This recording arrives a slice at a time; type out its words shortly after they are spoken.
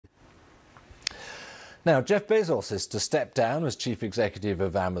Now, Jeff Bezos is to step down as chief executive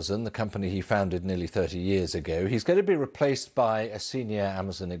of Amazon, the company he founded nearly 30 years ago. He's going to be replaced by a senior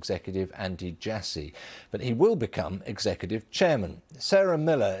Amazon executive, Andy Jassy, but he will become executive chairman. Sarah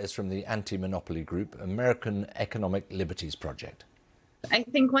Miller is from the anti-monopoly group American Economic Liberties Project. I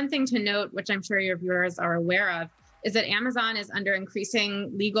think one thing to note, which I'm sure your viewers are aware of, is that Amazon is under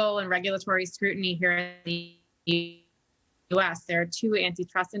increasing legal and regulatory scrutiny here in the US. There are 2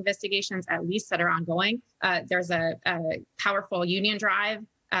 antitrust investigations, at least, that are ongoing. There's a powerful union drive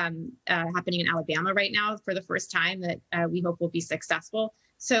happening in Alabama right now for the first time that we hope will be successful.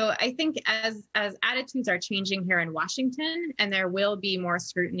 So I think as attitudes are changing here in Washington, and there will be more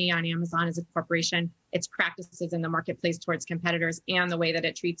scrutiny on Amazon as a corporation, its practices in the marketplace towards competitors, and the way that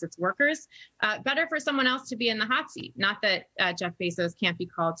it treats its workers, better for someone else to be in the hot seat. Not that Jeff Bezos can't be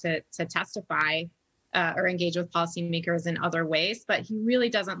called to testify or engage with policymakers in other ways, but he really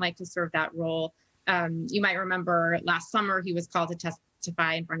doesn't like to serve that role. You might remember last summer he was called to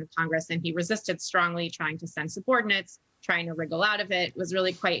testify in front of Congress, and he resisted strongly, trying to send subordinates, trying to wriggle out of it, was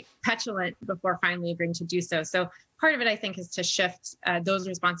really quite petulant before finally agreeing to do so. So part of it, I think, is to shift those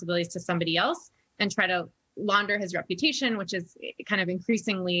responsibilities to somebody else and try to launder his reputation, which is kind of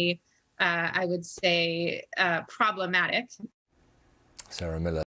increasingly, I would say, problematic. Sarah Miller.